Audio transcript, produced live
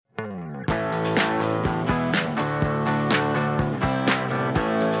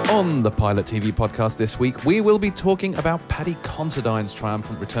On the Pilot TV podcast this week, we will be talking about Paddy Considine's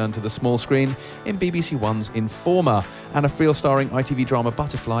triumphant return to the small screen in BBC One's Informer, and a Friel-starring ITV drama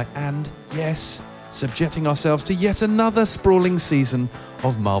Butterfly, and, yes, subjecting ourselves to yet another sprawling season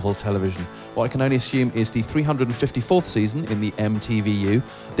of Marvel television. What I can only assume is the 354th season in the MTVU,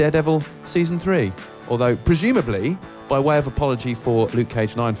 Daredevil Season 3. Although, presumably, by way of apology for Luke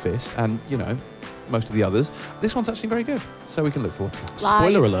Cage and Iron Fist, and, you know, most of the others, this one's actually very good, so we can look forward to it.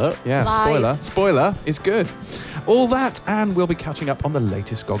 Spoiler alert. Yeah, Lies. Spoiler is good. All that, and we'll be catching up on the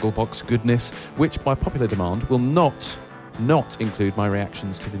latest Gogglebox goodness, which, by popular demand, will not include my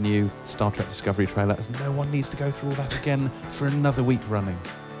reactions to the new Star Trek Discovery trailer, as no one needs to go through all that again for another week running,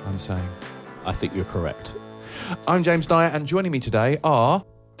 I'm saying. I think you're correct. I'm James Dyer, and joining me today are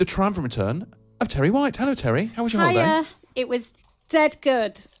the triumphant return of Terry White. Hello, Terry. How was your holiday? Hiya. It was dead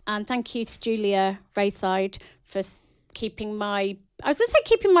good. And thank you to Julia Rayside for keeping my... I was going to say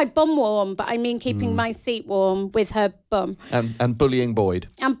keeping my bum warm, but I mean keeping my seat warm with her bum. And bullying Boyd.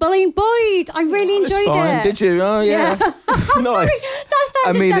 And bullying Boyd. I really enjoyed fine. it. Did you? Oh, yeah. I'm Nice. sorry. That I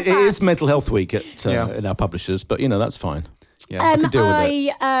sounded mean, so it bad. is Mental Health Week at Yeah. in our publishers, but, you know, that's fine. Yeah. I can deal with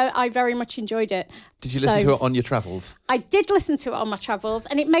it. I very much enjoyed it. Did you listen to it on your travels? I did listen to it on my travels,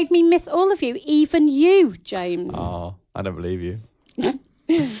 and it made me miss all of you, even you, James. Oh, I don't believe you.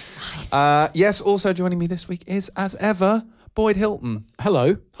 Yes, also joining me this week is, as ever, Boyd Hilton.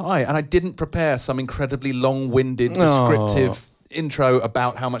 Hello. Hi, and I didn't prepare some incredibly long-winded, descriptive intro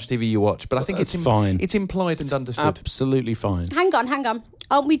about how much TV you watch, but I think That's it's fine. It's implied and understood. Absolutely fine. Hang on.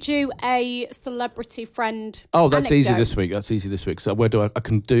 Aren't we due a celebrity friend? Oh, that's easy anecdote? this week. So where do I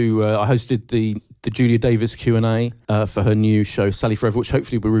can do... I hosted the Julia Davis Q&A for her new show, Sally Forever, which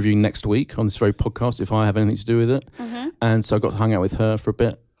hopefully we'll be reviewing next week on this very podcast, if I have anything to do with it. Mm-hmm. And so I got to hang out with her for a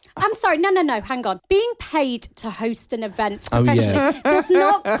bit. I'm sorry, no, hang on. Being paid to host an event Oh, yeah. professionally does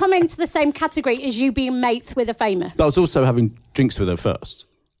not come into the same category as you being mates with a famous. But I was also having drinks with her first.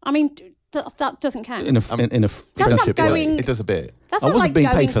 I mean, that doesn't count. In a friendship not way. going- It does a bit. That's I not wasn't like being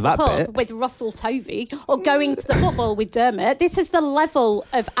going paid to for the that pub bit. with Russell Tovey or going to the football with Dermot. This is the level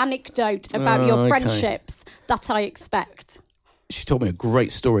of anecdote about your okay. friendships that I expect. She told me a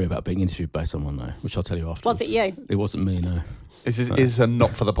great story about being interviewed by someone, though, which I'll tell you afterwards. Was it you? It wasn't me, no. This is a not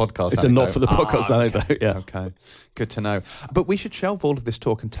for the podcast. It's a not for the podcast anecdote, yeah. Okay, good to know. But we should shelve all of this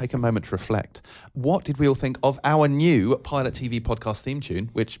talk and take a moment to reflect. What did we all think of our new Pilot TV podcast theme tune,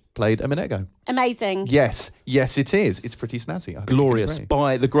 which played a minute ago? Amazing. Yes, it is. It's pretty snazzy. I think you Glorious, agree.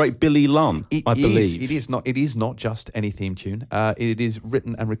 by the great Billy Lunn, I believe. It is not just any theme tune. It is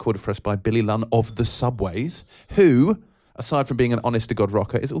written and recorded for us by Billy Lunn of The Subways, who, aside from being an honest-to-God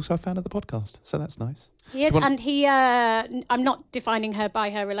rocker, is also a fan of the podcast. So that's nice. He is, and he, I'm not defining her by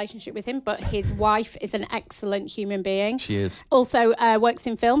her relationship with him, but his wife is an excellent human being. She is. Also works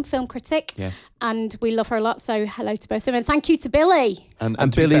in film critic. Yes. And we love her a lot, so hello to both of them. And thank you to Billy. And to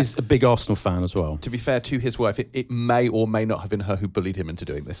be Billy's fair- a big Arsenal fan as well. To be fair to his wife, it may or may not have been her who bullied him into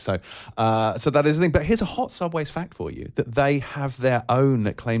doing this. So that is the thing. But here's a hot Subways fact for you, that they have their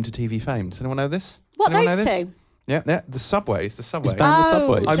own claim to TV fame. Does anyone know this? What, Anyone those know this? two? Yeah, the Subways. He's banned the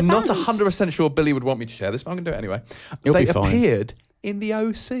Subways. Oh, I'm not band. 100% sure Billy would want me to share this, but I'm going to do it anyway. You'll They be fine. appeared in the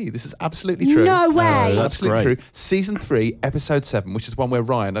OC. This is absolutely true. No way. that's Absolutely great. true. Season 3, episode 7, which is one where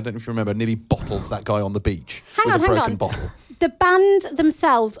Ryan, I don't know if you remember, nearly bottles that guy on the beach with a broken bottle. The band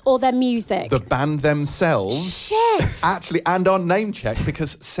themselves or their music? The band themselves. Shit. Actually, and on name check,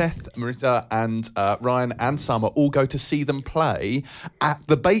 because Seth, Marita, and Ryan and Summer all go to see them play at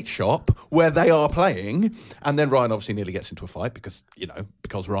the bait shop where they are playing, and then Ryan obviously nearly gets into a fight because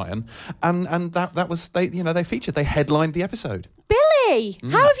Ryan, and that was they featured, they headlined the episode. Billy, how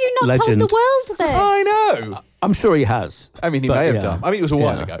have you not Legend. told the world this? I know. I'm sure he has. I mean, he But, may have yeah. done. I mean, it was a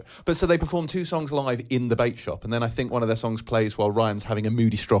while Yeah. ago. But so they performed 2 songs live in the bait shop, and then I think one of their songs plays while Ryan's having a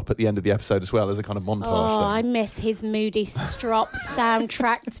moody strop at the end of the episode as well, as a kind of montage Oh, thing. I miss his moody strop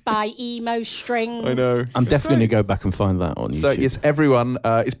soundtracked by emo strings. I know. I'm definitely going to go back and find that on YouTube. So yes, everyone.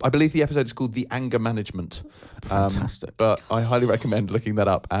 I believe the episode is called "The Anger Management." Fantastic. But I highly recommend looking that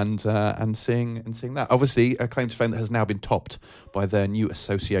up and seeing that. Obviously, a claim to fame that has now been topped by their new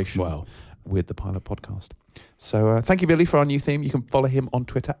association Wow. with the Pilot Podcast. So thank you, Billy, for our new theme. You can follow him on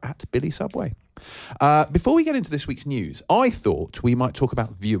Twitter at Billy Subway. Before we get into this week's news, I thought we might talk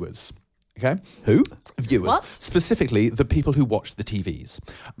about viewers. Okay? Who? Viewers. What? Specifically, the people who watch the TVs.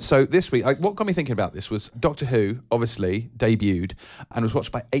 So this week, what got me thinking about this was Doctor Who, obviously, debuted and was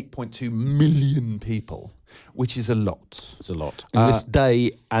watched by 8.2 million people, which is a lot. It's a lot. In this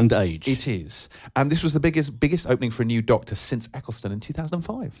day and age. It is. And this was the biggest opening for a new Doctor since Eccleston in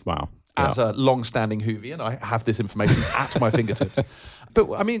 2005. Wow. As a long-standing Whovian, I have this information at my fingertips.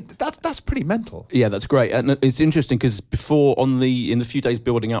 But I mean, that's pretty mental. Yeah, that's great, and it's interesting because before in the few days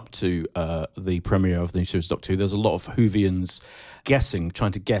building up to the premiere of the new series Doctor Who, there's a lot of Whovians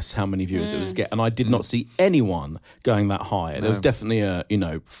trying to guess how many viewers it was get, and I did not see anyone going that high. There was definitely a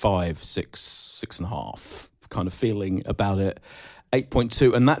 5, 6, 6.5 kind of feeling about it.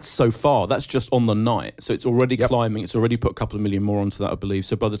 8.2, and that's so far. That's just on the night, so it's already climbing. It's already put a couple of million more onto that, I believe.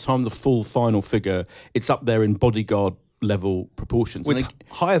 So by the time the full final figure, it's up there in Bodyguard level proportions. Which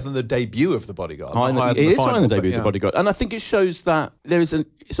higher than the debut of The Bodyguard. It is higher than the debut of The Bodyguard. And I think it shows that there is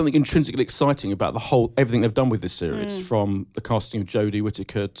something intrinsically exciting about everything they've done with this series, from the casting of Jodie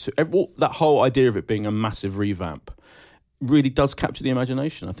Whittaker to that whole idea of it being a massive revamp. Really does capture the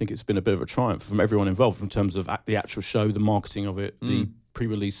imagination. I think it's been a bit of a triumph from everyone involved in terms of the actual show, the marketing of it, the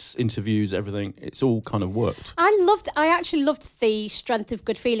pre-release interviews, everything. It's all kind of worked. I actually loved the strength of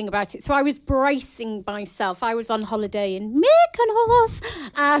good feeling about it. So I was bracing myself. I was on holiday in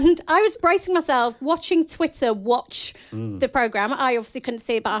Mykonos, and I was bracing myself, watching Twitter watch the programme. I obviously couldn't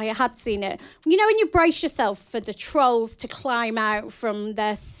see it, but I had seen it. You know, when you brace yourself for the trolls to climb out from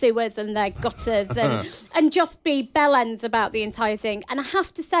their sewers and their gutters and just be bellends about the entire thing. And I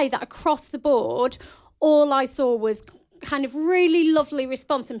have to say that across the board, all I saw was kind of really lovely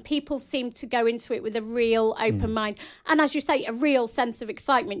response, and people seemed to go into it with a real open mind, and as you say, a real sense of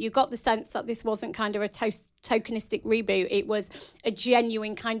excitement. You got the sense that this wasn't kind of a tokenistic reboot. It was a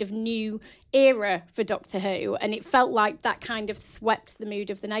genuine kind of new era for Doctor Who, and it felt like that kind of swept the mood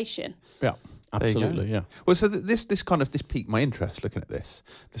of the nation. Yeah. Absolutely, yeah. Well, so this piqued my interest looking at this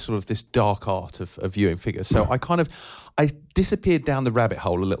dark art of viewing figures. So I disappeared down the rabbit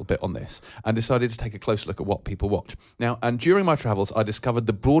hole a little bit on this and decided to take a closer look at what people watch. Now, and during my travels, I discovered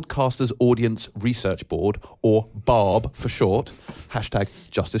the Broadcasters Audience Research Board, or BARB for short,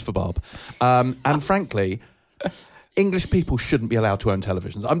 #Justice for Barb. And frankly, English people shouldn't be allowed to own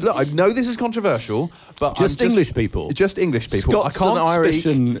televisions. I know this is controversial, but Just English people? Just English people. Scots and Irish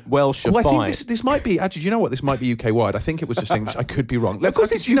and Welsh are fine. I think this might be, actually, do you know what? This might be UK-wide. I think it was just English. I could be wrong. Of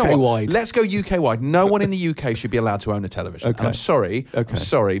course it's UK-wide. Let's go UK-wide. No one in the UK should be allowed to own a television. Okay. And I'm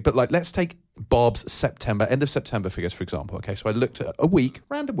sorry, but let's take Bob's end of September figures, for example. Okay, so I looked at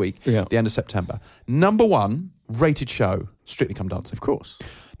random week, the end of September. Number 1, rated show, Strictly Come Dancing. Of course.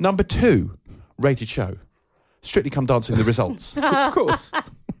 Number 2, rated show, Strictly Come Dancing, the results. Of course.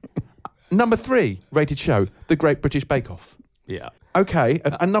 Number 3, rated show, The Great British Bake Off. Yeah. Okay,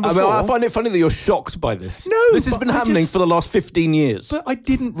 and number 4... I find it funny that you're shocked by this. No, this has been happening for the last 15 years. But I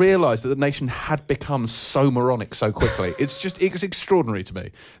didn't realise that the nation had become so moronic so quickly. It's extraordinary to me.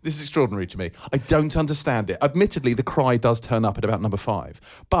 This is extraordinary to me. I don't understand it. Admittedly, The Cry does turn up at about number 5.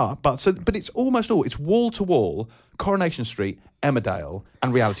 But it's almost all... It's wall-to-wall, Coronation Street, Emmerdale,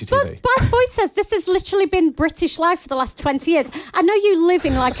 and reality TV. But as Boyd says, this has literally been British life for the last 20 years. I know you live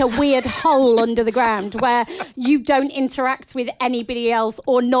in like a weird hole under the ground where you don't interact with anybody else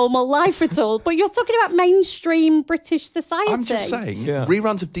or normal life at all, but you're talking about mainstream British society. I'm just saying,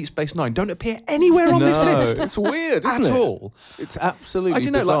 reruns of Deep Space Nine don't appear anywhere on this list. It's weird, isn't it? At all. It's absolutely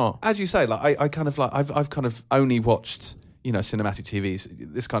bizarre. As you say, I've kind of only watched, cinematic TVs,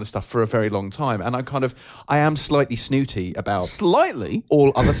 this kind of stuff for a very long time, and I am slightly snooty about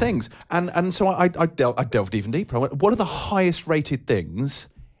all other things, and so I delved even deeper. I went, what are the highest rated things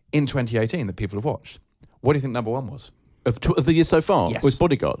in 2018 that people have watched? What do you think number 1 was? Of the year so far? Yes. Was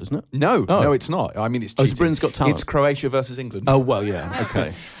Bodyguard, isn't it? No, it's not. I mean, it's cheating. It's Britain's Got Talent. It's Croatia versus England. Oh, well, yeah,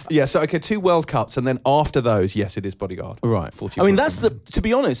 okay. Yeah, so, 2 World Cups, and then after those, yes, it is Bodyguard. Right. I mean, to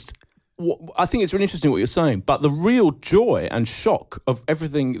be honest, I think it's really interesting what you're saying, but the real joy and shock of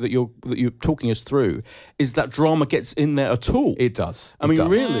everything that you're talking us through is that drama gets in there at all. It does. I mean,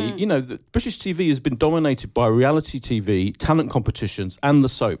 really, the British TV has been dominated by reality TV, talent competitions, and the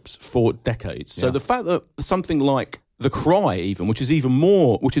soaps for decades. So the fact that something like The Cry, even, which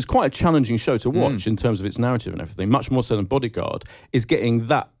is quite a challenging show to watch in terms of its narrative and everything, much more so than Bodyguard, is doing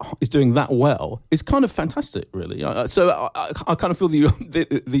that well, is kind of fantastic, really. So I kind of feel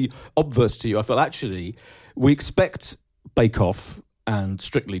the obverse to you. I feel actually we expect Bake Off and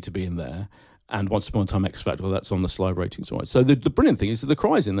Strictly to be in there, and Once Upon a Time X Factor, well, that's on the Slive ratings, right? So the brilliant thing is that The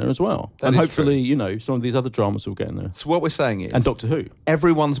Cry's in there as well. That and is hopefully, true. some of these other dramas will get in there. So what we're saying is... And Doctor Who.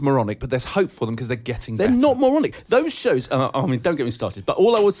 Everyone's moronic, but there's hope for them because they're getting They're better. not moronic. Those shows, don't get me started, but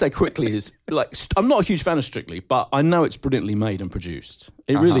all I would say quickly is, I'm not a huge fan of Strictly, but I know it's brilliantly made and produced.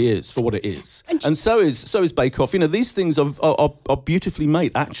 It really is, for what it is. And so is Bake Off. These things are beautifully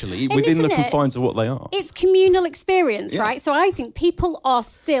made, actually, within the confines of what they are. It's communal experience, right? So I think people are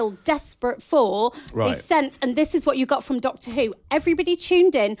still desperate for this sense, and this is what you got from Doctor Who. Everybody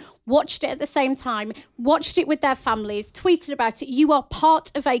tuned in, watched it at the same time, watched it with their families, tweeted about it. You are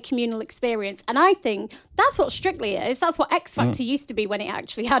part of a communal experience. And I think that's what Strictly is. That's what X Factor used to be when it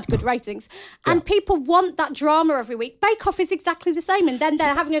actually had good ratings. And people want that drama every week. Bake Off is exactly the same. And then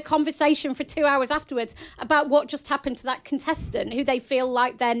they're having a conversation for 2 hours afterwards about what just happened to that contestant who they feel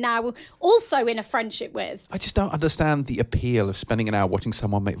like they're now also in a friendship with. I just don't understand the appeal of spending an hour watching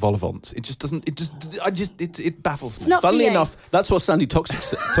someone make vol au vents. It just doesn't... It baffles me. Funnily enough, that's what Sandy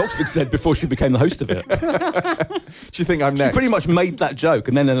Toksvig said before she became the host of it. Do you think I'm next? She pretty much made that joke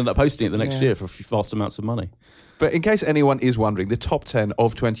and then ended up hosting it the next year for vast amounts of money. But in case anyone is wondering, the top 10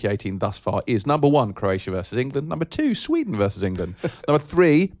 of 2018 thus far is number 1, Croatia versus England. Number 2, Sweden versus England. Number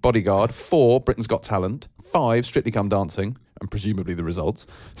 3, Bodyguard. 4, Britain's Got Talent. 5, Strictly Come Dancing, and presumably the results.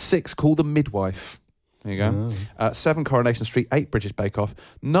 6, Call the Midwife. There you go. 7, Coronation Street. 8, British Bake Off.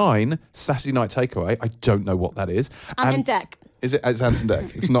 9, Saturday Night Takeaway. I don't know what that is. And Deck. Is it? It's Anton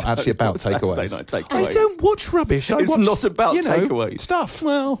Deck. It's not actually about takeaways. Saturday Night Takeaways. I don't watch rubbish. It's not about takeaways. Stuff.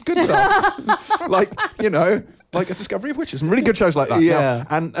 Well, good stuff. Like A Discovery of Witches. Some really good shows like that. Yeah. Now,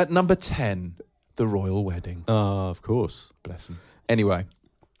 and at number 10, The Royal Wedding. Of course. Bless them. Anyway,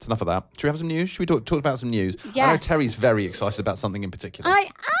 it's enough of that. Should we have some news? Should we talk about some news? Yes. I know Terry's very excited about something in particular. I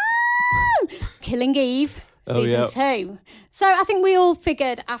am! Killing Eve, season 2. So I think we all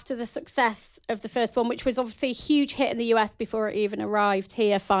figured after the success of the first one, which was obviously a huge hit in the US before it even arrived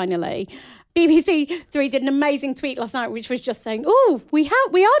here finally, BBC Three did an amazing tweet last night, which was just saying, "Oh, we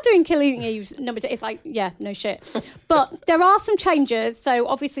are doing Killing Eve number 2." It's like, yeah, no shit. But there are some changes. So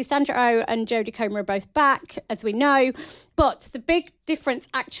obviously Sandra Oh and Jodie Comer are both back, as we know. But the big difference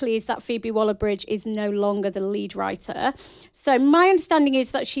actually is that Phoebe Waller-Bridge is no longer the lead writer. So my understanding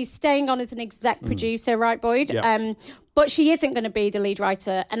is that she's staying on as an exec producer, right, Boyd? Yeah. But she isn't going to be the lead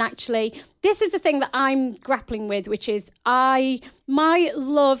writer. And actually, this is the thing that I'm grappling with, which is my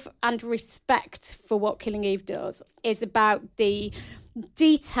love and respect for what Killing Eve does is about the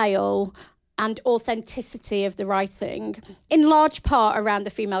detail and authenticity of the writing, in large part around the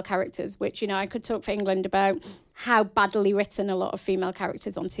female characters, which, I could talk for England about how badly written a lot of female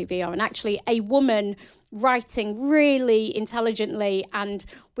characters on TV are. And actually, a woman writing really intelligently and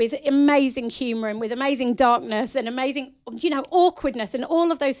with amazing humour and with amazing darkness and amazing, awkwardness and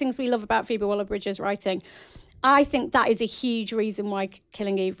all of those things we love about Phoebe Waller-Bridge's writing. I think that is a huge reason why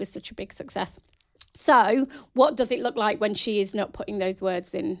Killing Eve was such a big success. So what does it look like when she is not putting those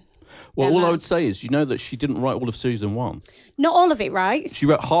words in? Well, all I would say is, that she didn't write all of season 1. Not all of it, right? She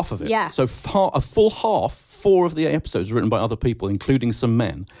wrote half of it. Yeah. So a full half, 4 of the episodes were written by other people, including some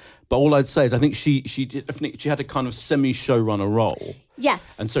men. But all I'd say is I think she had a kind of semi-showrunner role.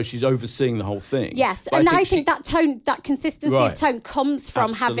 Yes. And so she's overseeing the whole thing. Yes. But And I think that tone, that consistency of tone comes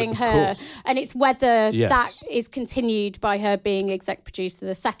from having her. And it's whether that is continued by her being exec producer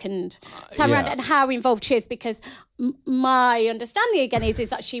the second time around and how involved she is, because my understanding again is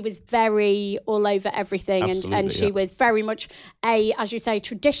that she was very all over everything and she was very much as you say,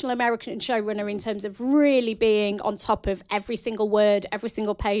 traditional American showrunner in terms of really being on top of every single word, every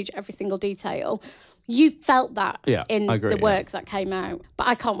single page, every single detail. You felt that in the work that came out. But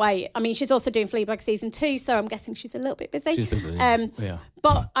I can't wait. I mean, she's also doing Fleabag season 2, so I'm guessing she's a little bit busy. She's busy,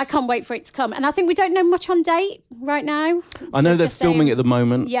 But I can't wait for it to come. And I think we don't know much on date right now. I know they're filming it at the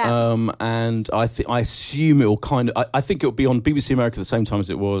moment. Yeah. And I assume it will I think it will be on BBC America at the same time as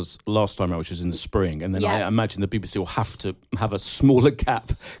it was last time, which was in the spring. And then I imagine the BBC will have to have a smaller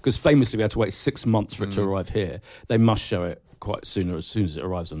gap, because famously we had to wait 6 months for it to arrive here. They must show it quite sooner, as soon as it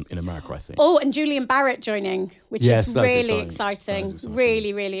arrives in America, I think. Oh, and Julian Barrett joining, which is really exciting.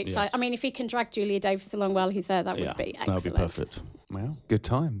 Really, really exciting. Yes. I mean, if he can drag Julia Davis along while he's there, that would be excellent. That would be perfect. Wow, good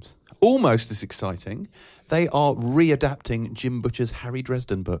times. Almost as exciting, they are readapting Jim Butcher's Harry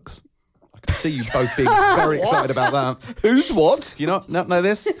Dresden books. I can see you both being very excited about that. Who's what? Do you not know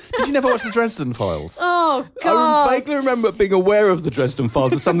this? Did you never watch the Dresden Files? Oh, God. I vaguely remember being aware of the Dresden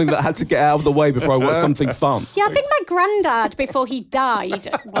Files as something that had to get out of the way before I watched something fun. Yeah, I think my granddad, before he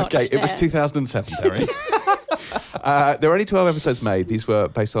died, watched it was 2007, Terry. There are only 12 episodes made. These were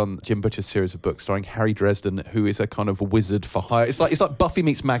based on Jim Butcher's series of books starring Harry Dresden, who is a kind of wizard for hire. It's like Buffy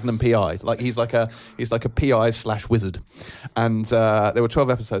meets Magnum PI. Like he's like a PI/wizard. And there were 12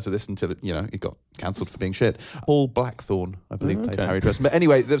 episodes of this until it got cancelled for being shit. Paul Blackthorne, I believe, played Harry Dresden. But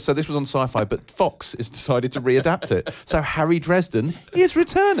anyway, so this was on Sci-Fi, but Fox has decided to readapt it. So Harry Dresden is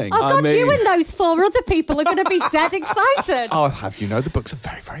returning. Oh God, you and those 4 other people are going to be dead excited. I'll have you know the books are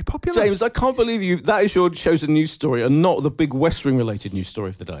very, very popular. James, I can't believe you. That is your chosen news story and not the big West Wing related news story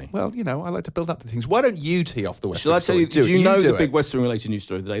of the day. Well, I like to build up the things. Why don't you tee off the West Shall Wing I tell you, story? do you know the big West Wing related news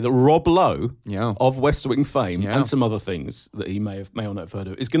story of the day? That Rob Lowe of West Wing fame and some other things that he may or not have heard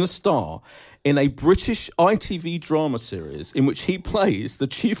of is going to star in a British ITV drama series in which he plays the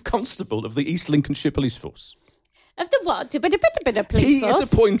Chief Constable of the East Lincolnshire Police Force. Of the what? Police He force? is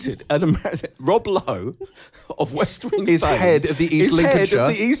appointed Rob Lowe of West Wing is fame, head of the East Lincolnshire. Head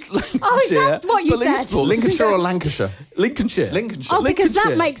of the East Lincolnshire is that what you Police said? Force. Lincolnshire or Lancashire? Lincolnshire. Oh, because that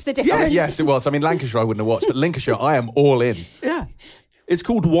Lincolnshire. makes the difference. Yes, it was. I mean, Lancashire I wouldn't have watched, but Lincolnshire, I am all in. Yeah. It's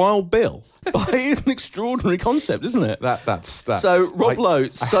called Wild Bill. But it is an extraordinary concept, isn't it? That's so Rob Lowe.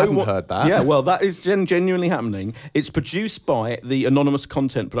 I haven't heard that. Yeah, well, that is genuinely happening. It's produced by the anonymous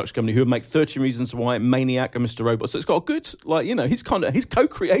content production company who make 30 Reasons Why, Maniac, and Mr. Robot. So it's got a good, he's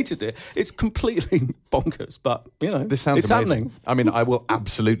co-created it. It's completely bonkers, but This sounds it's amazing. happening. I mean, I will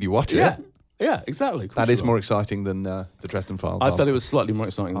absolutely watch it. Yeah, exactly. That is more exciting than the Dresden Files. I felt it was slightly more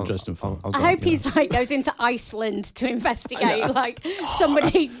exciting than Dresden Files. I hope he's goes into Iceland to investigate,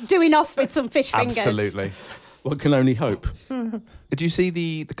 somebody doing off with some fish fingers. Absolutely. One can only hope. Did you see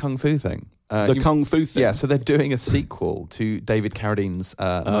the Kung Fu thing? Kung Fu thing? Yeah, so they're doing a sequel to David Carradine's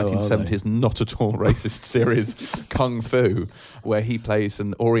 1970s not at all racist series, Kung Fu, where he plays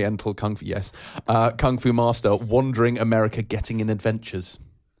an Oriental Kung Fu master wandering America getting in adventures.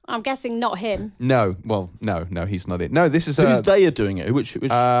 I'm guessing not him. No, he's not it. No, this is... Who's they are doing it? Which those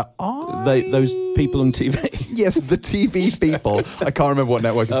people on TV? Yes, the TV people. I can't remember what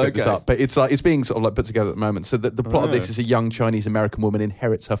network has picked this up, but it's being sort of put together at the moment. So the plot of this is a young Chinese-American woman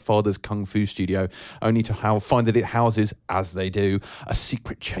inherits her father's Kung Fu studio, only to find that it houses, as they do, a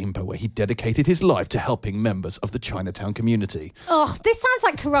secret chamber where he dedicated his life to helping members of the Chinatown community. Oh, this sounds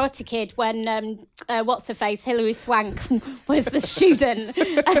like Karate Kid when, what's-her-face, Hilary Swank was the student.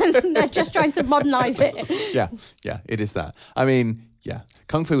 And they're just trying to modernise it. Yeah, it is that. I mean, yeah.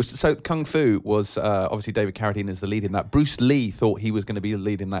 Kung Fu was obviously David Carradine is the lead in that. Bruce Lee thought he was going to be the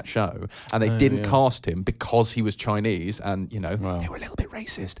lead in that show, and they didn't cast him because he was Chinese, and they were a little bit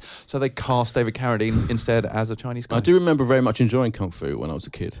racist. So they cast David Carradine instead as a Chinese guy. I do remember very much enjoying Kung Fu when I was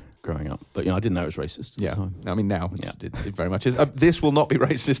a kid growing up, but I didn't know it was racist at the time. I mean now it very much is. This will not be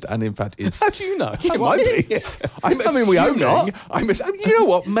racist, and in fact is. How do you know? It might be. We hope not. You know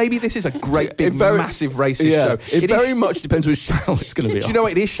what? Maybe this is a great big massive racist show. It very much depends which channel it's going to be on. Do you know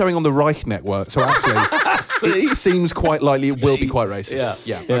what? It is showing on the Reich network, so actually it seems quite likely it will be quite racist.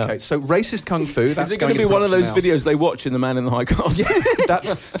 Yeah. Okay, so racist Kung Fu. That's is it going to be one of those videos they watch in The Man in the High Castle? Yeah,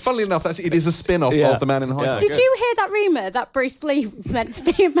 that's funnily enough. It is a spin-off of The Man in the High Castle. Did you hear that rumour that Bruce Lee was meant to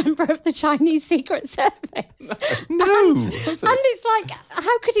be a member of the Chinese Secret Service? No. And it's like,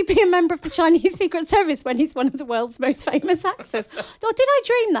 how could he be a member of the Chinese Secret Service when he's one of the world's most famous actors? Or did I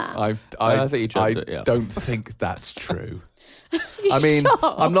dream that? I think you dreamt it, yeah. Don't think that's true. I mean, sure?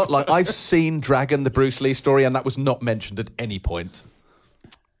 I'm not I've seen Dragon, the Bruce Lee story, and that was not mentioned at any point.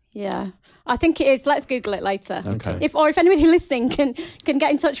 Yeah, I think it is. Let's Google it later. Okay. If anybody listening can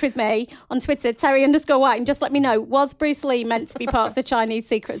get in touch with me on Twitter, Terry_White, and just let me know, was Bruce Lee meant to be part of the Chinese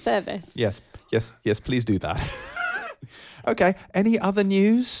Secret Service? Yes, please do that. Okay, any other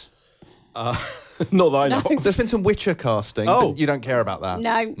news? Not that I know. There's been some Witcher casting, but you don't care about that.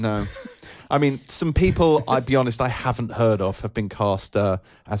 No. I mean, some people, I'd be honest, I haven't heard of have been cast as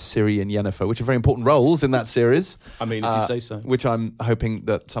Ciri and Yennefer, which are very important roles in that series. I mean, if you say so. Which I'm hoping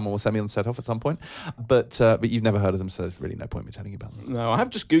that someone will send me on the set off at some point. But you've never heard of them, so there's really no point in me telling you about them. No, I have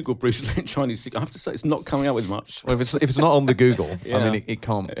just Googled Bruce Lee Chinese Secret. I have to say, it's not coming out with much. Well, if it's not on the Google, I mean, it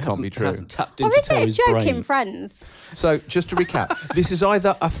can't be true. It hasn't tapped Or into is it a Terry's joke brain. in Friends? So, just to recap, this is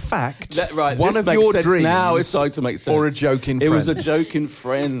either a fact, one this of makes your sense dreams, now it's starting to make sense. or a joke in Friends. It was a joke in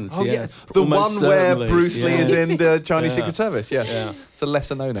Friends, Oh, yes. The one Almost where certainly. Bruce Lee is in the Chinese Yeah. Secret Service, yes. Yeah. It's a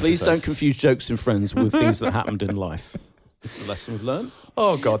lesser-known Please episode. don't confuse jokes in Friends with things that happened in life. It's a lesson we've learned.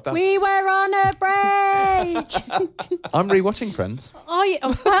 Oh, God, that's... We were on a break. I'm rewatching Friends.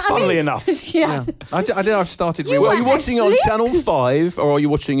 Funnily enough. Yeah. I don't know, I've started You rewatching. Well, are you watching it on asleep? Channel 5 or are you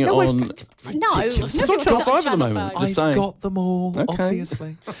watching it on... No, ridiculous. It's on Channel 5 at the moment. Just I've saying. got them all, Okay.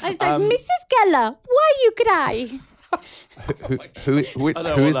 obviously. I was like, Mrs. Geller, why you cry? Who is what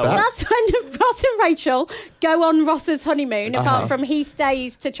that? That's when Ross and Rachel go on Ross's honeymoon. Apart from he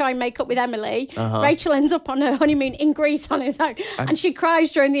stays to try and make up with Emily, Rachel ends up on her honeymoon in Greece on his own, and she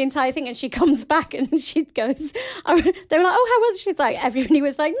cries during the entire thing. And she comes back and she goes, they were like, "Oh, how was it?" She's like, everybody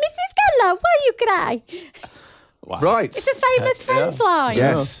was like, "Mrs. Keller, why you cry?" Wow. Right. It's a famous Friends line.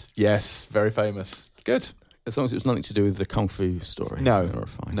 Yes, very famous. Good. As long as it was nothing to do with the Kung Fu story. No, we were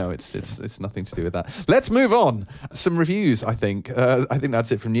fine. no, it's nothing to do with that. Let's move on. Some reviews, I think. I think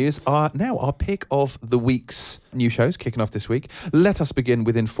that's it from news. Now, our pick of the week's new shows kicking off this week. Let us begin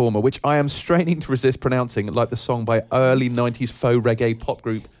with Informer, which I am straining to resist pronouncing like the song by early 90s faux reggae pop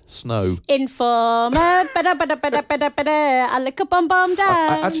group Snow. Informer, I lick a bum bum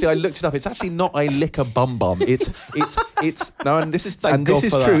down. Actually, I looked it up. It's actually not I lick a bum bum. It's no, and this is Thank God this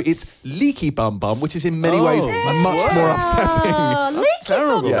is for true. that. It's leaky bum bum, which is in many ways that's much more upsetting. Leaky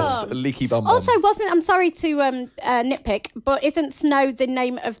terrible. bum Yes, bum. leaky bum bum. Also, I'm sorry to nitpick, but isn't Snow the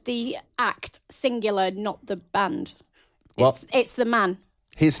name of the act singular, not the band? What? It's the man.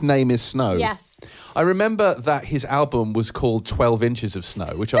 His name is Snow. Yes. I remember that his album was called 12 Inches of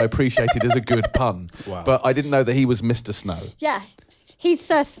Snow, which I appreciated as a good pun. Wow. But I didn't know that he was Mr. Snow. Yeah. He's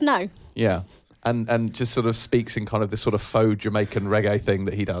Sir Snow. Yeah. And just sort of speaks in kind of this sort of faux Jamaican reggae thing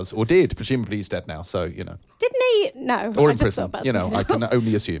that he does, or did. Presumably he's dead now, so, you know. Didn't he? No. Or I in just prison, thought about you know, something I can else.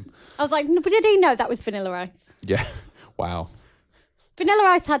 only assume. I was like, no, but did he know that was Vanilla Ice? Yeah. Wow. Vanilla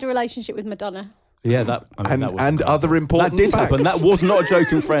Ice had a relationship with Madonna. Yeah, that was And other important that did facts. happen. That was not a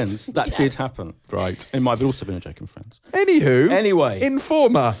joke in Friends. That did happen. Right. It might have also been a joke in Friends. Anywho. Anyway.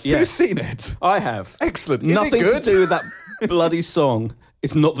 Informer. Yes. Who's seen it? I have. Excellent. Is it Nothing good? to do with that bloody song.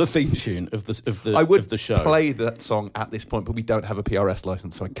 It's not the theme tune of the I would of the show. play that song at this point, but we don't have a PRS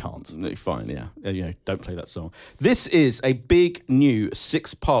license, so I can't. No, fine, yeah. You know, don't play that song. This is a big new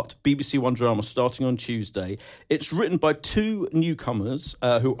 6-part BBC One drama starting on Tuesday. It's written by two newcomers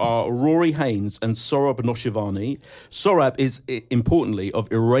who are Rory Haynes and Sorab Noshivani. Sorab is, importantly,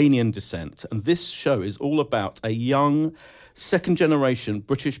 of Iranian descent, and this show is all about a young second-generation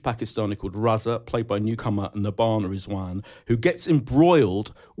British Pakistani called Raza, played by newcomer Naban Rizwan, who gets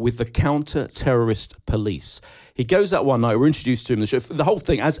embroiled with the counter-terrorist police. He goes out one night, we're introduced to him in the show. The whole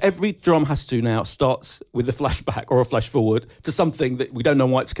thing, as every drama has to do now, starts with a flashback or a flash forward to something that we don't know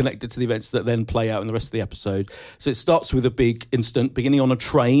why it's connected to the events that then play out in the rest of the episode. So it starts with a big incident beginning on a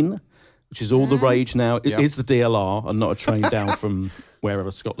train, which is all the rage now. It is the DLR and not a train down from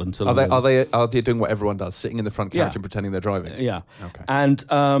wherever, Scotland to London. Are they doing what everyone does, sitting in the front carriage and pretending they're driving? Yeah. Okay. And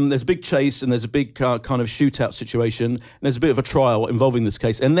there's a big chase and there's a big kind of shootout situation. And there's a bit of a trial involving this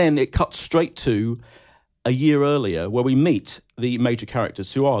case. And then it cuts straight to a year earlier where we meet the major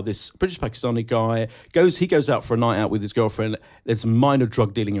characters who are this British Pakistani guy. He goes out for a night out with his girlfriend. There's minor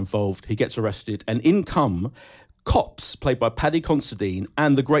drug dealing involved. He gets arrested. And in come cops, played by Paddy Considine,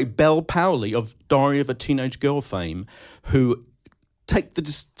 and the great Belle Powley of Diary of a Teenage Girl fame, who take the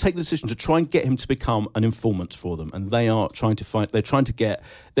decision to try and get him to become an informant for them. And they are trying to fight. They're trying to get,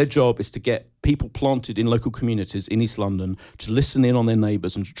 their job is to get people planted in local communities in East London to listen in on their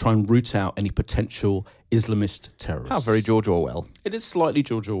neighbours and to try and root out any potential Islamist terrorists. How very George Orwell. It is slightly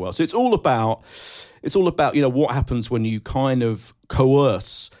George Orwell. So it's all about, you know, what happens when you kind of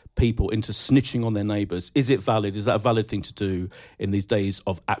coerce people into snitching on their neighbours. Is it valid? Is that a valid thing to do in these days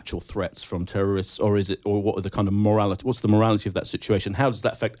of actual threats from terrorists? Or what are the kind of morality? What's the morality of that situation? How does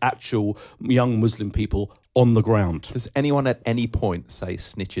that affect actual young Muslim people on the ground? Does anyone at any point say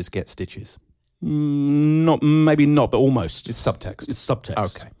snitches get stitches? Maybe not, but almost. It's subtext. It's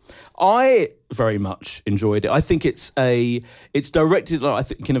subtext. Okay. I very much enjoyed it. I think it's directed, I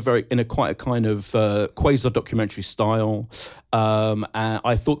think, in a quite a kind of quasi-documentary style. And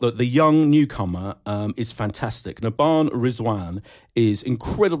I thought that the young newcomer is fantastic. Naban Rizwan is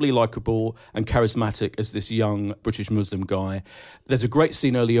incredibly likeable and charismatic as this young British Muslim guy. There's a great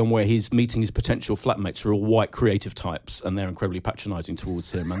scene early on where he's meeting his potential flatmates who are all white creative types, and they're incredibly patronising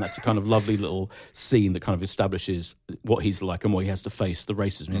towards him. And that's a kind of lovely little scene that kind of establishes what he's like and what he has to face, the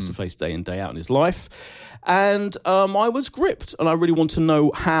racism he has to face day in, day out in his life. And I was gripped, and I really want to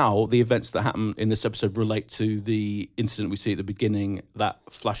know how the events that happen in this episode relate to the incident we see at the beginning, that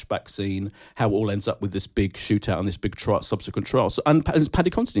flashback scene, how it all ends up with this big shootout and this big subsequent trial. So, and Paddy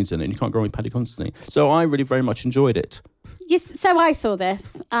Considine's in it, and you can't go wrong with Paddy Considine. So I really very much enjoyed it. Yes, so I saw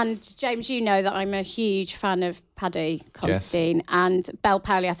this, and James, you know that I'm a huge fan of Paddy Considine, and Belle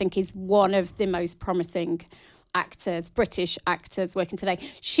Powley, I think, is one of the most promising actors, British actors working today.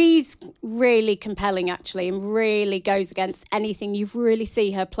 She's really compelling, actually, and really goes against anything you've really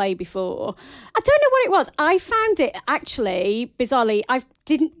seen her play before. I don't know what it was. I found it, actually, bizarrely,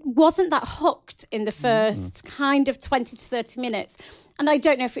 wasn't that hooked in the first kind of 20 to 30 minutes. And I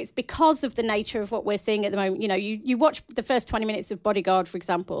don't know if it's because of the nature of what we're seeing at the moment. You know, you watch the first 20 minutes of Bodyguard, for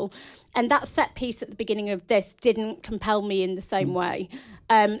example, and that set piece at the beginning of this didn't compel me in the same way.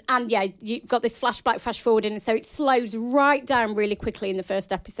 And yeah, you've got this flashback, flash forward, and so it slows right down really quickly in the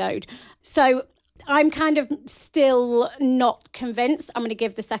first episode. So I'm kind of still not convinced. I'm going to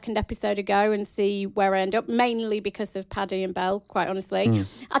give the second episode a go and see where I end up, mainly because of Paddy and Belle, quite honestly.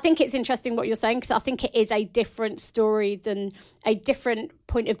 I think it's interesting what you're saying, because I think it is a different story than a different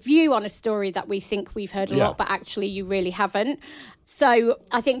point of view on a story that we think we've heard a lot, but actually you really haven't. So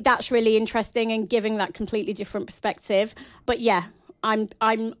I think that's really interesting and giving that completely different perspective. But yeah, I'm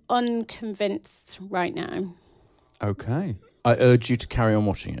unconvinced right now. Okay. I urge you to carry on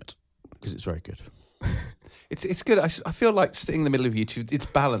watching it, because it's very good. It's good. I feel like sitting in the middle of YouTube, it's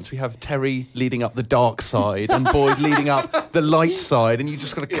balanced. We have Terry leading up the dark side and Boyd leading up the light side, and you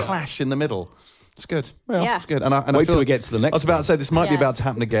just got to clash in the middle. It's good. Yeah. It's good. And Wait till we get to the next I was about one. to say, this might be about to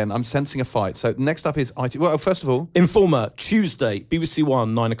happen again. I'm sensing a fight. So next up is IT. Well, first of all, Informer, Tuesday, BBC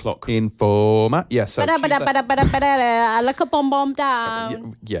One, 9 o'clock. Informer. Yes. So Like a bomb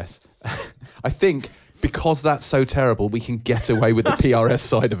down. yes. I think because that's so terrible, we can get away with the PRS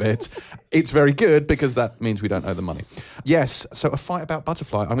side of it. It's very good because that means we don't owe the money. Yes. So a fight about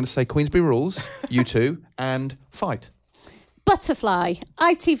Butterfly. I'm going to say Queensberry Rules, you two, and fight. Butterfly,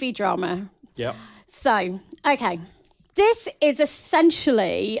 ITV drama. Yeah. So, okay. This is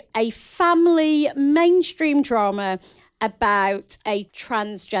essentially a family mainstream drama about a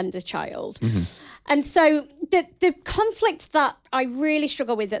transgender child. And so the conflict that I really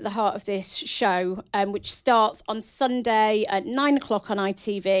struggle with at the heart of this show, which starts on Sunday at 9 o'clock on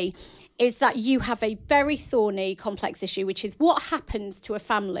ITV, is that you have a very thorny, complex issue, which is what happens to a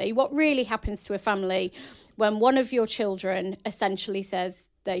family, what really happens to a family when one of your children essentially says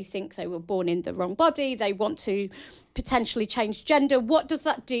they think they were born in the wrong body, they want to potentially change gender. What does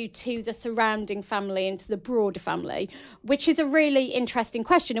that do to the surrounding family and to the broader family? Which is a really interesting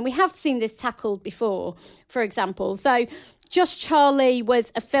question. And we have seen this tackled before, for example. So Just Charlie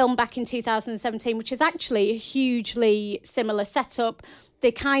was a film back in 2017, which is actually a hugely similar setup.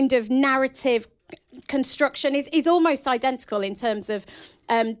 The kind of narrative construction is almost identical in terms of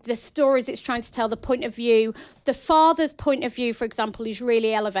the stories it's trying to tell, the point of view. The father's point of view, for example, is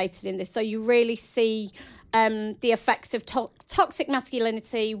really elevated in this. So you really see the effects of toxic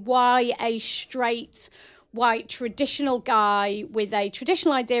masculinity, why a straight, white, traditional guy with a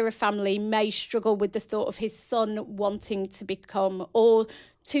traditional idea of family may struggle with the thought of his son wanting to become or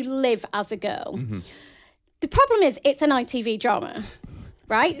to live as a girl. Mm-hmm. The problem is it's an ITV drama,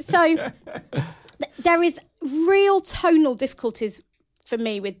 right? So there is real tonal difficulties for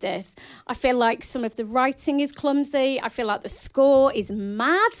me with this. I feel like some of the writing is clumsy. I feel like the score is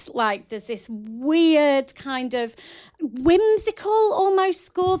mad. Like there's this weird kind of whimsical almost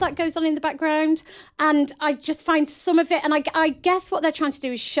score that goes on in the background. And I just find some of it, and I guess what they're trying to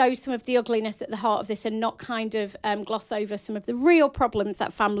do is show some of the ugliness at the heart of this and not kind of gloss over some of the real problems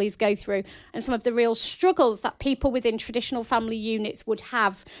that families go through and some of the real struggles that people within traditional family units would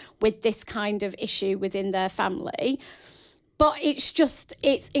have with this kind of issue within their family. But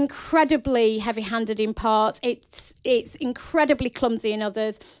it's incredibly heavy-handed in parts. It's incredibly clumsy in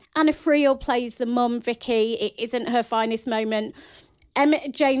others. Anna Friel plays the mum, Vicky. It isn't her finest moment.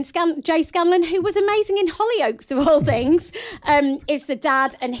 Jay Scanlon, who was amazing in Hollyoaks, of all things, is the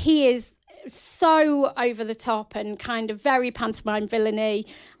dad, and he is so over the top and kind of very pantomime villainy.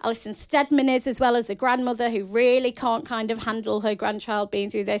 Alison Steadman is, as well as the grandmother, who really can't kind of handle her grandchild being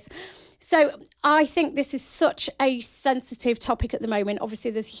through this. So I think this is such a sensitive topic at the moment. Obviously,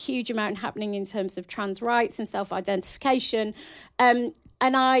 there's a huge amount happening in terms of trans rights and self-identification. And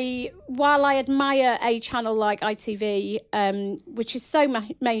while I admire a channel like ITV, which is so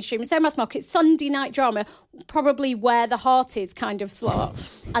mainstream and so mass market, Sunday night drama, probably where the heart is kind of slot,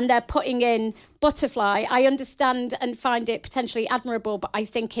 and they're putting in Butterfly, I understand and find it potentially admirable, but I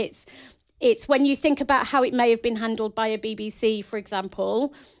think it's when you think about how it may have been handled by a BBC, for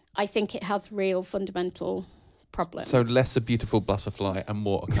example, I think it has real fundamental problems. So less a beautiful butterfly and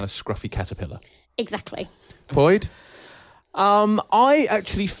more a kind of scruffy caterpillar. Exactly. Boyd? I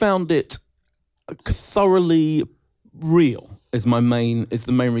actually found it thoroughly real is the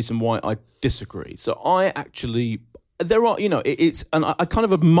main reason why I disagree. So I actually, there are, it's, and I kind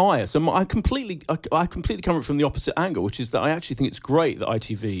of admire, so I completely come from the opposite angle, which is that I actually think it's great that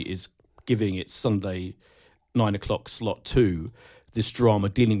ITV is giving its Sunday 9 o'clock slot to this drama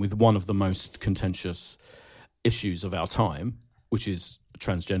dealing with one of the most contentious issues of our time, which is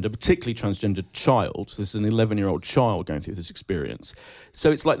transgender, particularly transgender child. So this is an 11-year-old child going through this experience.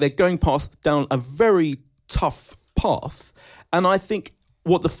 So it's like they're going down a very tough path. And I think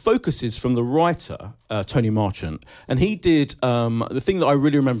what the focus is from the writer, Tony Marchant, and he did, the thing that I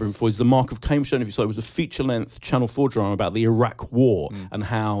really remember him for is The Mark of Cain. I don't know if you saw it, was a feature-length Channel 4 drama about the Iraq War and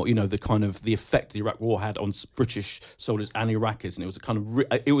how, the effect the Iraq War had on British soldiers and Iraqis. And it was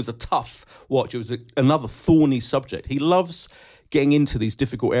it was a tough watch. It was another thorny subject. He loves getting into these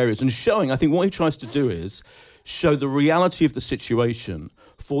difficult areas and showing, I think what he tries to do is show the reality of the situation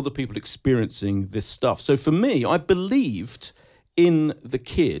for the people experiencing this stuff. So for me, I believed in the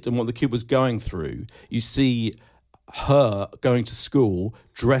kid and what the kid was going through. You see her going to school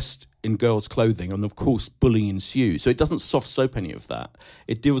dressed in girls' clothing, and of course bullying ensues. So it doesn't soft soap any of that.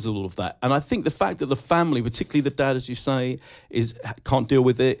 It deals with all of that. And I think the fact that the family, particularly the dad, as you say, can't deal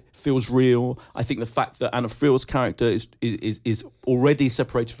with it, feels real. I think the fact that Anna Frill's character is already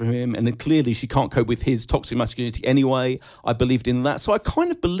separated from him, and then clearly she can't cope with his toxic masculinity anyway. I believed in that. So I kind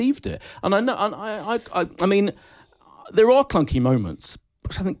of believed it. And I know, and I mean, there are clunky moments,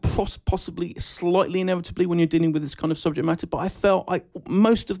 which I think possibly slightly inevitably when you're dealing with this kind of subject matter, but I felt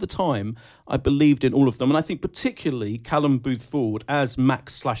most of the time I believed in all of them. And I think particularly Callum Booth Ford as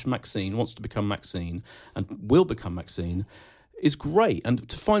Max/Maxine, wants to become Maxine and will become Maxine, is great. And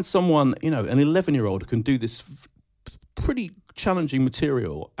to find someone, an 11-year-old who can do this pretty challenging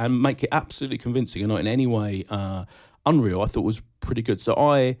material and make it absolutely convincing and not in any way unreal, I thought was pretty good. So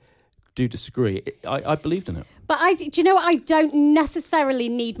I do disagree. I believed in it. But do you know what I don't necessarily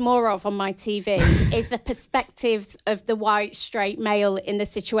need more of on my TV is the perspectives of the white straight male in the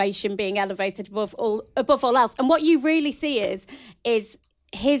situation being elevated above all else. And what you really see is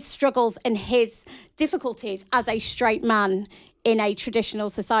his struggles and his difficulties as a straight man in a traditional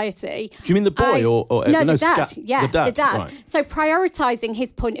society. Do you mean the boy or the dad? The dad. Right. So prioritising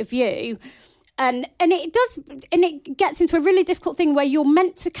his point of view. And it gets into a really difficult thing where you're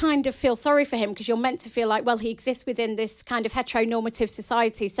meant to kind of feel sorry for him because you're meant to feel like, well, he exists within this kind of heteronormative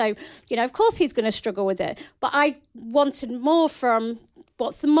society. So, of course he's going to struggle with it. But I wanted more from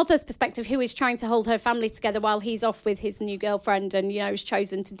what's the mother's perspective, who is trying to hold her family together while he's off with his new girlfriend and, has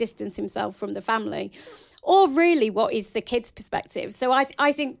chosen to distance himself from the family. Or really, what is the kid's perspective? So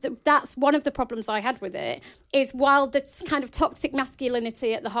I think that's one of the problems I had with it, is while the kind of toxic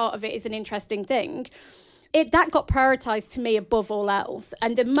masculinity at the heart of it is an interesting thing, that got prioritised to me above all else.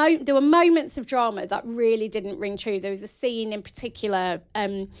 And there were moments of drama that really didn't ring true. There was a scene in particular,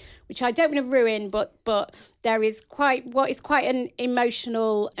 which I don't want to ruin, but there is quite an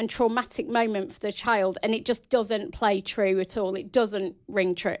emotional and traumatic moment for the child, and it just doesn't play true at all. It doesn't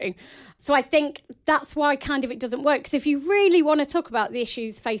ring true. So I think that's why kind of it doesn't work. Because if you really want to talk about the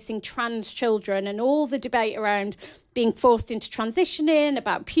issues facing trans children and all the debate around being forced into transitioning,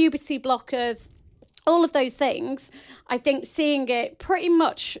 about puberty blockers, all of those things, I think seeing it pretty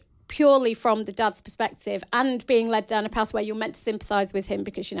much purely from the dad's perspective and being led down a path where you're meant to sympathise with him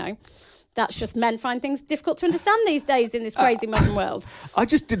because, that's just men find things difficult to understand these days in this crazy modern world. I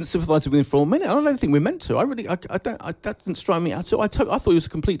just didn't sympathise with him for a minute. I don't think we're meant to. That didn't strike me at all. I thought he was a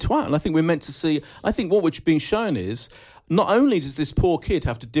complete twat, and I think we're meant to see. I think what we're being shown is not only does this poor kid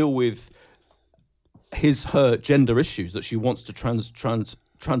have to deal with her gender issues that she wants to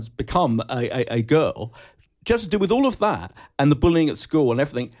become a girl, she has to deal with all of that and the bullying at school and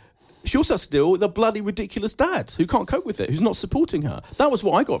everything. She also has to deal with a bloody ridiculous dad who can't cope with it, who's not supporting her. That was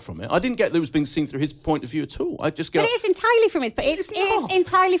what I got from it. I didn't get that it was being seen through his point of view at all. But it is entirely from his. But it is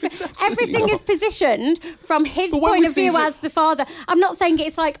entirely from everything is positioned from his point of view as the father. I'm not saying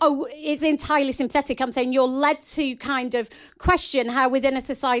it's like it's entirely sympathetic. I'm saying you're led to kind of question how within a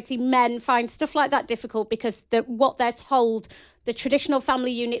society men find stuff like that difficult because what they're told. The traditional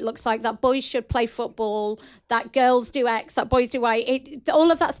family unit looks like that boys should play football, that girls do X, that boys do Y.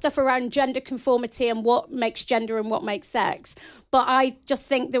 All of that stuff around gender conformity and what makes gender and what makes sex. But I just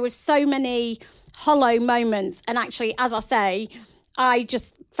think there were so many hollow moments. And actually, as I say, I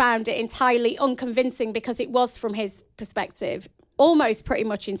just found it entirely unconvincing because it was from his perspective, almost pretty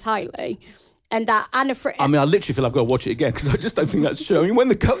much entirely. And that Anna I literally feel I've got to watch it again because I just don't think that's true. I mean, when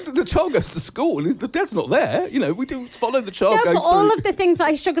the child goes to school, the dad's not there. We do follow the child. No, but all of the things that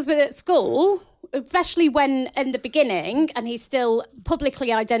he struggles with at school, especially when in the beginning, and he's still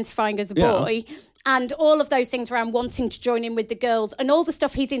publicly identifying as a boy, And all of those things around wanting to join in with the girls and all the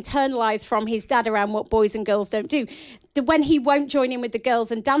stuff he's internalized from his dad around what boys and girls don't do. When he won't join in with the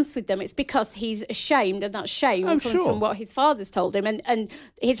girls and dance with them, it's because he's ashamed, and that shame comes from what his father's told him, and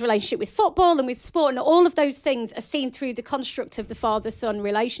his relationship with football and with sport, and all of those things are seen through the construct of the father-son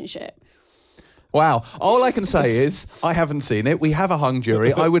relationship. Wow. All I can say is I haven't seen it. We have a hung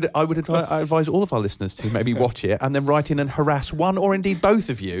jury. I would advise all of our listeners to maybe watch it and then write in and harass one or indeed both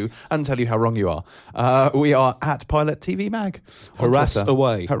of you and tell you how wrong you are. We are at Pilot TV Mag. Harass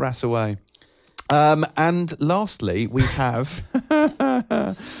away. Harass away. And lastly, we have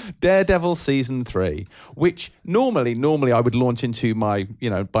Daredevil Season 3, which normally I would launch into my,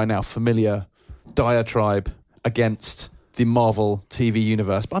 by now familiar diatribe against the Marvel TV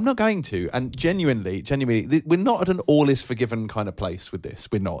universe, but I'm not going to. And genuinely, we're not at an all is forgiven kind of place with this.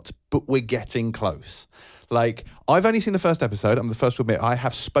 We're not, but we're getting close. Like, I've only seen the first episode. I'm the first to admit I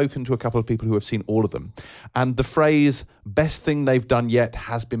have spoken to a couple of people who have seen all of them. And the phrase, best thing they've done yet,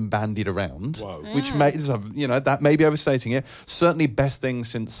 has been bandied around. Whoa. Which that may be overstating it. Certainly best thing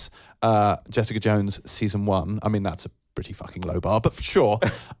since Jessica Jones season 1. I mean, that's a pretty fucking low bar, but for sure.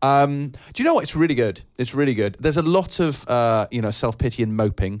 Do you know what? It's really good. It's really good. There's a lot of, self-pity and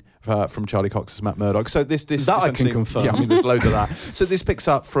moping from Charlie Cox as Matt Murdock. So this I can confirm. Yeah, I mean, there's loads of that. So this picks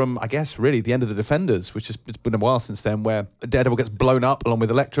up from, I guess, really the end of The Defenders, which has it's been a while since then, where Daredevil gets blown up along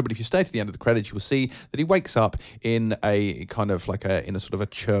with Elektra. But if you stay to the end of the credits, you will see that he wakes up in a kind of like in a sort of a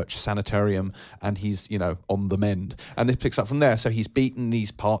church sanitarium, and he's on the mend. And this picks up from there. So he's beaten,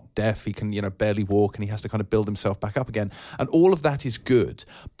 he's part deaf, he can barely walk, and he has to kind of build himself back up again. And all of that is good.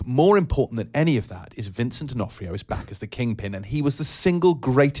 But more important than any of that is Vincent D'Onofrio is back as the Kingpin, and he was the single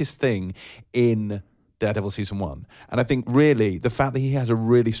greatest thing in Daredevil Season 1. And I think really the fact that he has a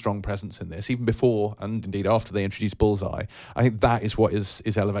really strong presence in this, even before and indeed after they introduced Bullseye, I think that is what is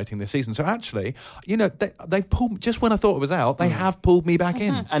elevating this season. So actually, they've pulled, just when I thought it was out, they have pulled me back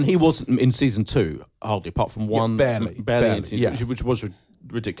in. And he wasn't in Season 2, hardly, apart from one. Barely. In season, which was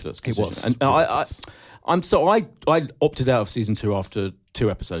ridiculous. It was. And I opted out of Season 2 after 2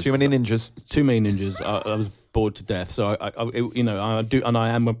 episodes. Too many ninjas. I was bored to death. So I do, and I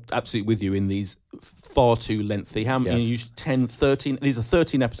am absolutely with you in these far too lengthy. How many? Usually 10, 13. These are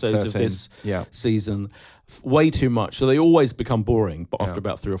 13 episodes of this season. Way too much. So they always become boring. But after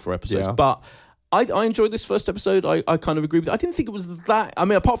about 3 or 4 episodes, but. I enjoyed this first episode. I kind of agree with it. I didn't think it was that. I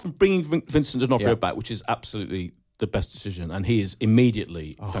mean, apart from bringing Vincent D'Onofrio back, which is absolutely the best decision, and he is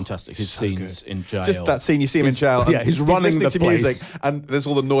immediately fantastic. His so scenes in jail, just that scene you see him in jail, he's running listening the to place. Music, and there's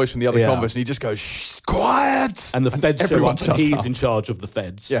all the noise from the other converse, and he just goes, "Shh, quiet!" And the feds show up, and he's in charge of the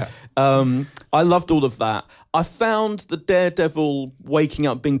feds. I loved all of that. I found the Daredevil waking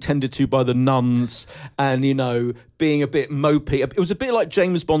up, being tended to by the nuns, and being a bit mopey. It was a bit like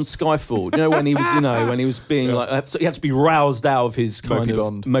James Bond's Skyfall. When he was, when he was being like, so he had to be roused out of his kind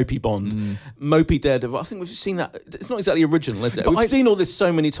mopey Bond, mopey Daredevil. I think we've seen that. It's not exactly original, is it? But we've seen all this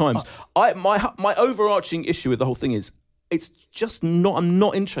so many times. My overarching issue with the whole thing is, it's just not. I'm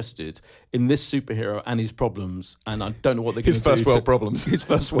not interested in this superhero and his problems, and I don't know what they're going to do. His first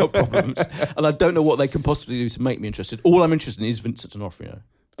world problems, and I don't know what they can possibly do to make me interested. All I'm interested in is Vincent D'Onofrio.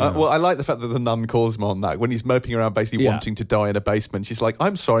 Well, I like the fact that the nun calls him on that when he's moping around, basically wanting to die in a basement. She's like,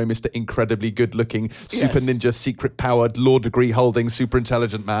 "I'm sorry, Mr. Incredibly good-looking, super ninja, secret-powered, law degree-holding, super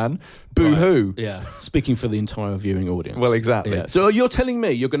intelligent man. Boo-hoo." Yeah, speaking for the entire viewing audience. Well, exactly. Yeah. So you're telling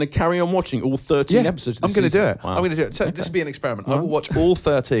me you're going to carry on watching all 13 episodes of this I'm going to do season? it. Wow. I'm going to do it. So this will be an experiment. I will watch all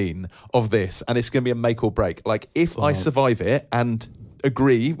 13 of this, and it's going to be a make or break. Like, if I survive it and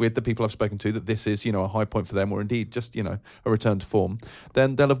agree with the people I've spoken to that this is, a high point for them, or indeed just, a return to form,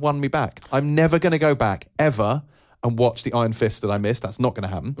 then they'll have won me back. I'm never going to go back, ever, and watch the Iron Fist that I missed. That's not going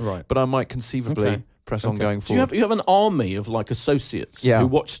to happen. Right. But I might conceivably press on going forward. Do you have an army of associates who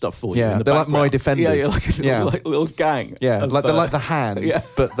watch stuff for you? Yeah, in the they're background? like my defenders. Yeah, like a little gang. Yeah, of, they're like the Hand,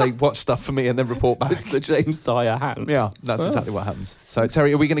 but they watch stuff for me and then report back. The James Sire Hand. Yeah, that's exactly what happens. So,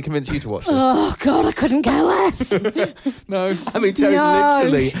 Terry, are we going to convince you to watch this? Oh, God, I couldn't care less. No. I mean, Terry's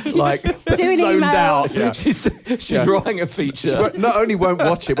literally doing zoned emails. out. Yeah. She's writing a feature. Not only won't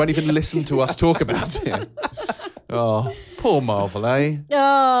watch it, won't even listen to us talk about it. Oh, poor Marvel, eh?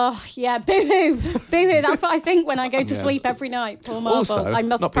 Oh, yeah, boo-hoo. Boo-hoo, that's what I think when I go to sleep every night. Poor Marvel. Also, I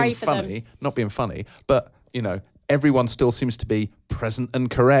must not pray being for funny, them. not being funny, but, everyone still seems to be present and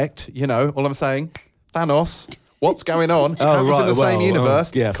correct. All I'm saying, Thanos, what's going on? Happens in the same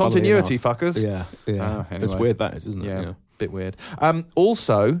universe. Continuity, fuckers. Yeah. Anyway. It's weird, that is, isn't it? Yeah, bit weird.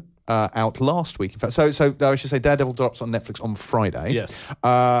 Also, out last week, in fact. So I should say Daredevil drops on Netflix on Friday. Yes.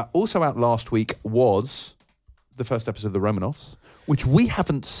 Also out last week was the first episode of The Romanoffs, which we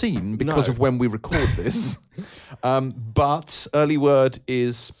haven't seen because No. of when we record this. But early word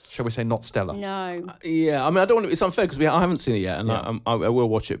is, shall we say, not stellar. No. Yeah, I mean, I don't want to, it's unfair because I haven't seen it yet, and I will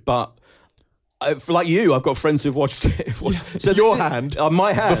watch it, but for like you, I've got friends who've watched it. So Your hand,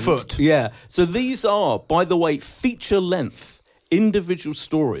 my hand, the foot. Yeah. So these are, by the way, feature-length individual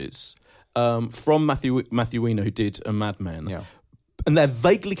stories from Matthew Weiner, who did a Mad Men. Yeah. And they're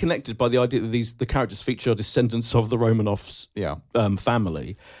vaguely connected by the idea that the characters feature descendants of the Romanovs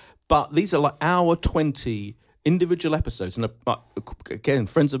family. But these are like hour 20 individual episodes. And again,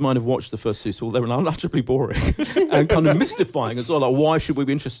 friends of mine have watched the first two, so they're unutterably boring and kind of mystifying as well. Like, why should we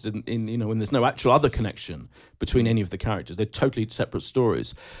be interested in when there's no actual other connection between any of the characters? They're totally separate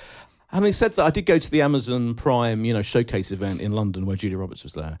stories. Having said that, I did go to the Amazon Prime, showcase event in London where Julia Roberts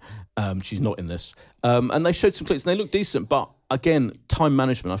was there. She's not in this. And they showed some clips and they look decent. But again, time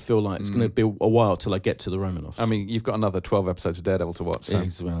management, I feel like it's going to be a while till I get to the Romanovs. I mean, you've got another 12 episodes of Daredevil to watch. So. Yeah,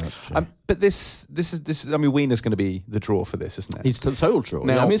 well, that's true. But this is. I mean, Wiener's going to be the draw for this, isn't it? He's the total draw.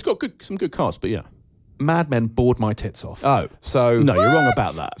 Now- I mean, it's got some good cast, but yeah. Mad Men bored my tits off. Oh. So No, you're wrong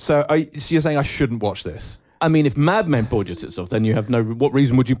about that. So you're saying I shouldn't watch this? I mean, if Mad Men bored your tits off, then you have what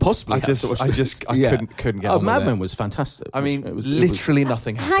reason would you possibly have to watch this? couldn't get on with Mad it. Men was fantastic. I mean, It was literally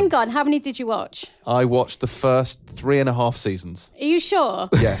nothing happened. Hang on, how many did you watch? I watched the first 3.5 seasons. Are you sure?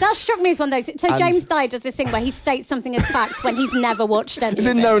 Yes. That struck me as one of those. So And- James Dye does this thing where he states something as fact when he's never watched anything. Is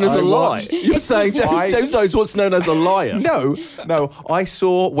it known as I a lie? watched- You're saying James Dye is what's known as a liar? No. I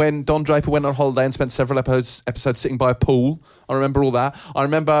saw when Don Draper went on holiday and spent several episodes sitting by a pool. I remember all that. I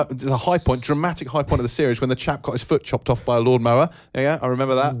remember the dramatic high point of the series when the chap got his foot chopped off by a lawnmower. Yeah, I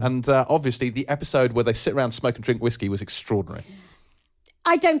remember that. And obviously the episode where they sit around, smoke and drink whiskey was extraordinary.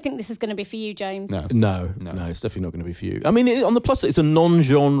 I don't think this is going to be for you, James. No. No, it's definitely not going to be for you. I mean, on the plus, it's a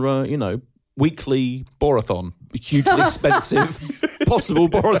non-genre, weekly, Borathon. hugely expensive, possible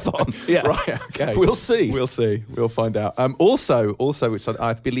borathon. Yeah, Right, okay. We'll see. We'll see. We'll find out. Also, which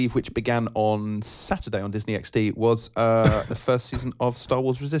I believe, which began on Saturday on Disney XD, was the first season of Star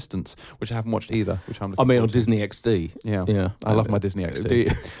Wars Resistance, which I haven't watched either. Which I'm. I mean, on looking forward to. Disney XD. Yeah. I love my Disney XD. Do you?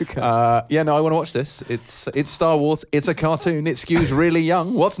 Okay. No, I want to watch this. It's Star Wars. It's a cartoon. It skews really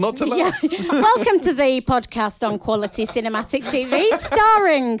young. What's not to love? Yeah. Welcome to the podcast on quality cinematic TV,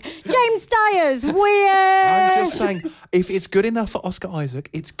 starring James Dyer's Weird. I'm just saying, if it's good enough for Oscar Isaac,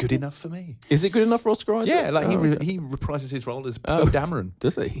 it's good enough for me. Is it good enough for Oscar Isaac? Yeah, like okay. he reprises his role as Poe Dameron.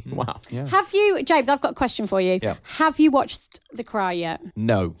 Does he? Wow. Yeah. Have you, James? I've got a question for you. Yeah. Have you watched The Cry yet?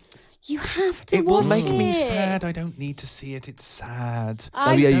 No. You have to. It will watch make me it. sad. I don't need to see it. It's sad.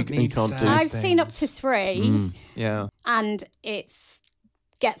 Oh, yeah, Don't you need can't sad do. I've seen up things. to 3, Yeah. and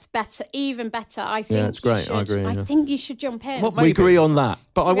gets better, even better. I think. Yeah, it's you great. I should- agree, I yeah. think you should jump in. Well, We maybe. agree on that.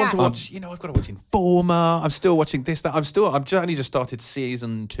 But I want to Yeah. watch, I've got to watch Informer. I'm still watching this, that. I've only just started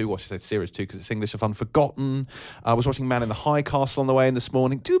season 2, series 2, because it's English of Unforgotten. I was watching Man in the High Castle on the way in this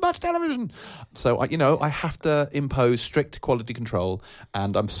morning. Too much television. So, I have to impose strict quality control,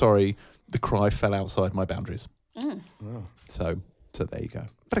 and I'm sorry, The Cry fell outside my boundaries. So there you go.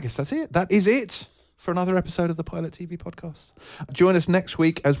 But I guess that's it. That is it for another episode of the Pilot TV podcast. Join us next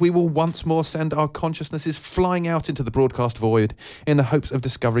week as we will once more send our consciousnesses flying out into the broadcast void in the hopes of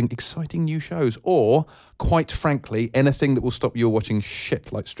discovering exciting new shows or, quite frankly, anything that will stop you watching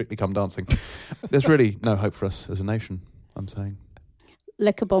shit like Strictly Come Dancing. There's really no hope for us as a nation, I'm saying.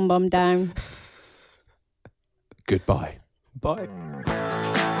 Lick a bum bum down. Goodbye. Bye.